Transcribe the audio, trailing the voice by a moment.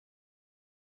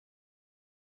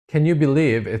Can you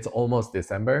believe it's almost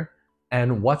December?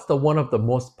 And what's the one of the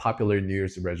most popular New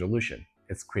Year's resolution?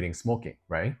 It's quitting smoking,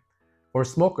 right? For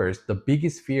smokers, the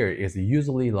biggest fear is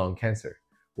usually lung cancer,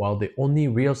 while the only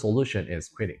real solution is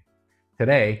quitting.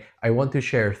 Today, I want to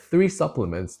share 3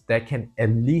 supplements that can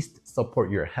at least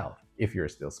support your health if you're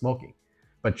still smoking.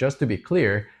 But just to be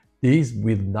clear, these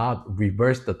will not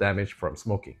reverse the damage from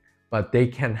smoking, but they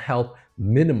can help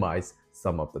minimize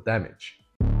some of the damage.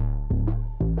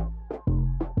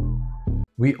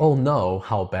 We all know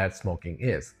how bad smoking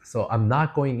is, so I'm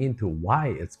not going into why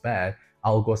it's bad,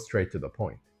 I'll go straight to the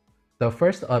point. The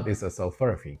first up is a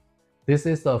sulforaphane. This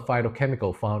is a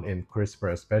phytochemical found in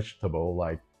cruciferous vegetables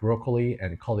like broccoli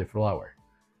and cauliflower.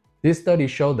 This study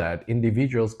showed that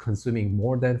individuals consuming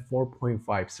more than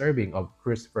 4.5 serving of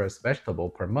cruciferous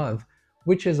vegetable per month,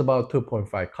 which is about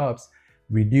 2.5 cups,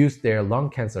 reduced their lung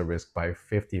cancer risk by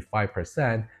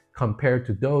 55% compared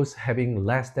to those having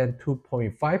less than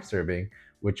 2.5 serving,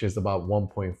 which is about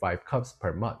 1.5 cups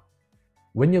per month.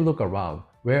 When you look around,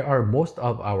 where are most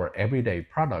of our everyday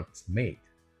products made?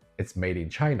 It's made in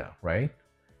China, right?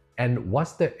 And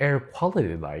what's the air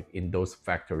quality like in those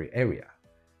factory areas?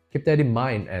 Keep that in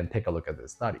mind and take a look at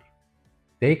this study.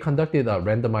 They conducted a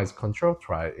randomized control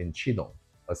trial in Qidong,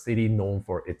 a city known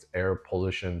for its air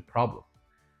pollution problem.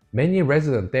 Many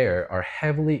residents there are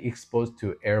heavily exposed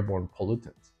to airborne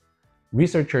pollutants.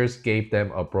 Researchers gave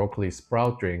them a broccoli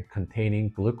sprout drink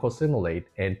containing glucosinolate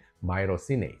and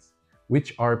myrosinase,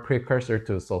 which are precursor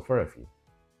to sulforaphane.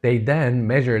 They then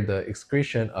measured the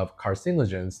excretion of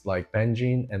carcinogens like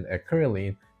benzene and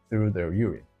acrolein through their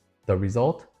urine. The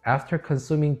result? After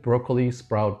consuming broccoli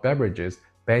sprout beverages,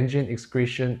 benzene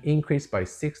excretion increased by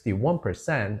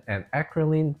 61% and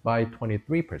acrolein by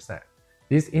 23%.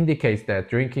 This indicates that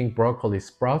drinking broccoli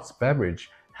sprouts beverage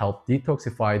helped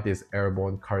detoxify these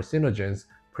airborne carcinogens,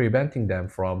 preventing them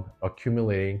from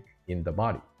accumulating in the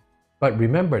body. But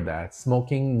remember that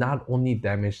smoking not only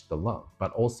damaged the lung,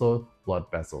 but also blood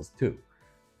vessels too.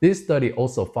 This study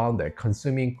also found that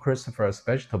consuming cruciferous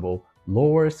vegetable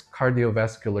lowers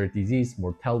cardiovascular disease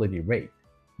mortality rate,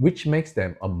 which makes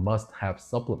them a must-have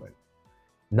supplement.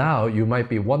 Now you might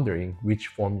be wondering which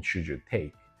form should you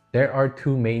take. There are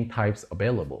 2 main types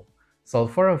available: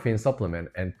 sulforaphane supplement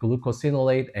and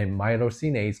glucosinolate and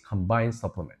myrosinase combined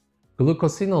supplement.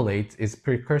 Glucosinolate is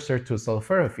precursor to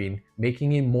sulforaphane,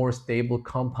 making it more stable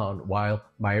compound, while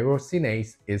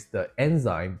myrosinase is the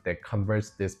enzyme that converts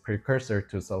this precursor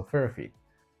to sulforaphane.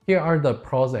 Here are the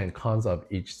pros and cons of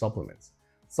each supplement.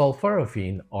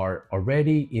 Sulforaphane are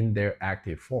already in their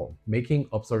active form, making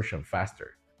absorption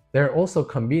faster. They're also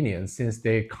convenient since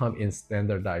they come in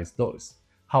standardized dose.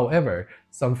 However,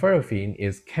 sulforaphane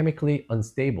is chemically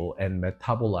unstable and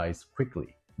metabolized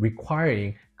quickly,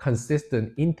 requiring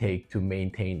consistent intake to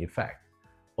maintain effect.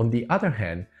 On the other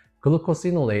hand,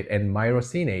 glucosinolate and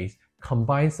myrosinase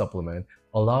combined supplement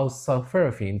allows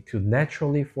sulforaphane to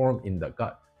naturally form in the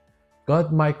gut.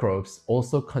 Gut microbes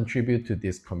also contribute to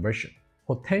this conversion,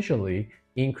 potentially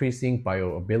increasing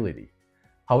bioavailability.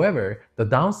 However, the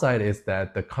downside is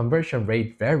that the conversion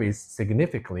rate varies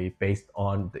significantly based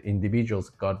on the individual's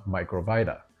gut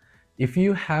microbiota. If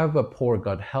you have a poor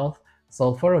gut health,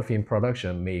 sulforaphane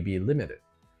production may be limited.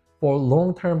 For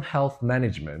long-term health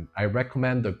management, I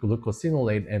recommend the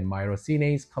glucosinolate and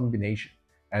myrosinase combination,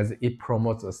 as it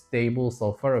promotes a stable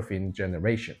sulforaphane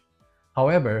generation.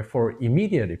 However, for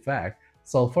immediate effect,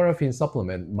 sulforaphane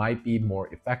supplement might be more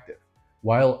effective.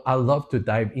 While I love to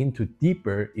dive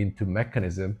deeper into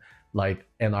mechanism like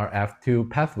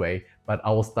NRF2 pathway, but I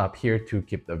will stop here to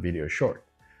keep the video short.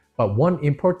 But one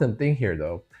important thing here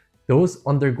though, those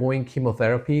undergoing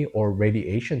chemotherapy or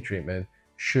radiation treatment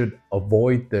should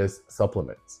avoid these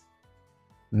supplements.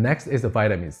 Next is the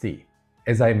vitamin C.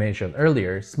 As I mentioned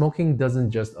earlier, smoking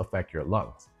doesn't just affect your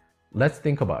lungs. Let's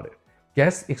think about it.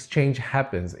 Gas exchange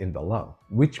happens in the lung,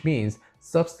 which means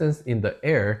substance in the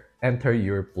air enter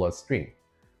your bloodstream.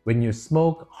 When you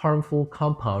smoke, harmful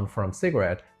compound from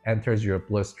cigarette enters your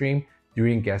bloodstream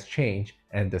during gas change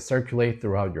and they circulate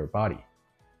throughout your body.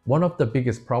 One of the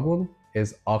biggest problems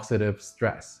is oxidative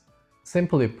stress.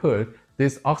 Simply put,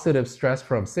 this oxidative stress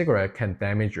from cigarette can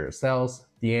damage your cells,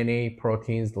 DNA,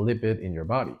 proteins, lipid in your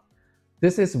body.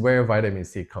 This is where vitamin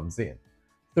C comes in.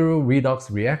 Through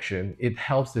redox reaction, it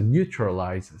helps to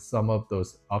neutralize some of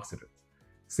those oxidants.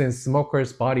 Since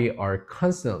smokers' bodies are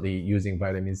constantly using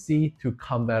vitamin C to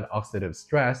combat oxidative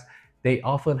stress, they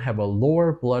often have a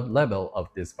lower blood level of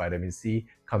this vitamin C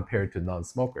compared to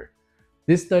non-smoker.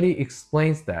 This study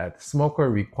explains that smoker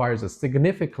requires a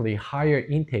significantly higher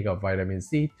intake of vitamin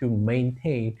C to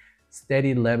maintain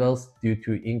steady levels due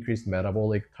to increased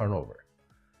metabolic turnover.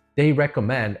 They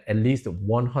recommend at least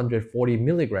 140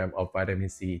 milligrams of vitamin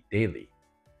C daily.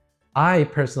 I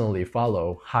personally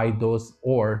follow high dose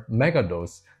or mega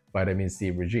dose vitamin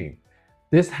C regime.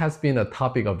 This has been a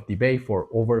topic of debate for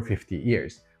over 50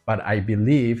 years, but I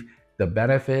believe the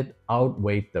benefit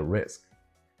outweighed the risk.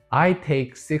 I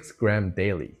take 6 grams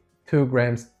daily, 2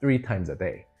 grams 3 times a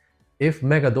day. If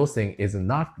megadosing is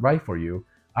not right for you,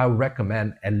 I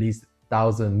recommend at least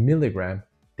 1000 milligrams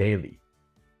daily.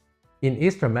 In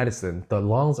Eastern medicine, the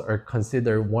lungs are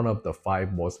considered one of the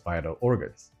 5 most vital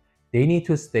organs. They need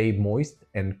to stay moist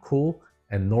and cool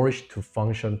and nourished to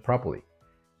function properly.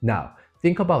 Now,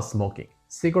 think about smoking.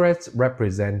 Cigarettes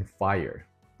represent fire,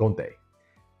 don't they?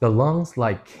 The lungs,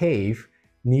 like cave,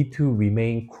 need to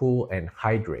remain cool and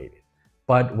hydrated.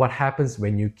 But what happens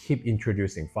when you keep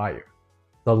introducing fire?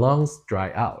 The lungs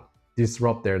dry out,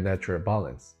 disrupt their natural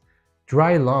balance.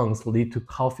 Dry lungs lead to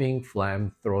coughing,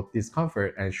 phlegm, throat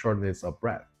discomfort, and shortness of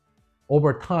breath.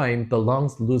 Over time, the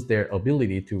lungs lose their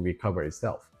ability to recover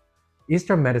itself.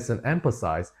 Eastern medicine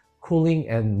emphasizes cooling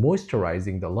and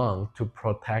moisturizing the lung to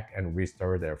protect and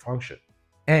restore their function.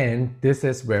 And this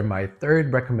is where my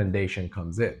third recommendation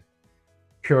comes in.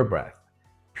 Pure breath.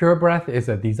 Pure breath is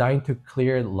designed to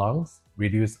clear lungs,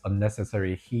 reduce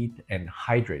unnecessary heat, and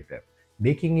hydrate them,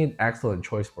 making it an excellent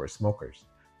choice for smokers.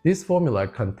 This formula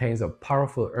contains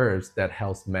powerful herbs that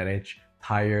helps manage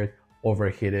tired,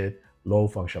 overheated,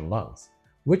 low-function lungs,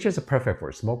 which is perfect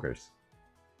for smokers.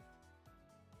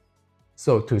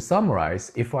 So to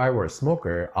summarize, if I were a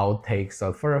smoker, I'll take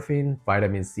sulforaphane,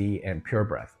 vitamin C, and pure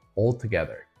breath all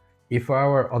together. If I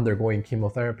were undergoing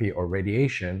chemotherapy or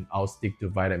radiation, I'll stick to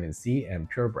vitamin C and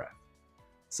pure breath.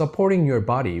 Supporting your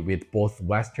body with both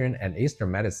Western and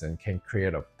Eastern medicine can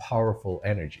create a powerful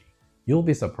energy. You'll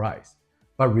be surprised.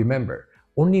 But remember,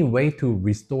 only way to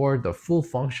restore the full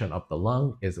function of the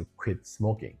lung is to quit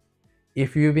smoking.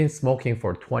 If you've been smoking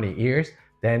for 20 years,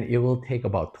 then it will take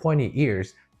about 20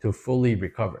 years to fully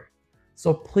recover.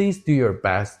 So please do your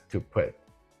best to quit.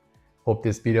 Hope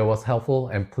this video was helpful,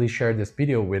 and please share this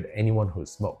video with anyone who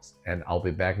smokes. And I'll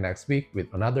be back next week with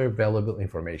another valuable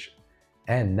information.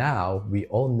 And now we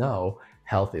all know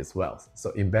health is wealth,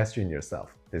 so invest in yourself.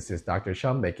 This is Dr.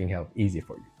 Sean making health easy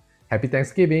for you. Happy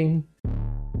Thanksgiving!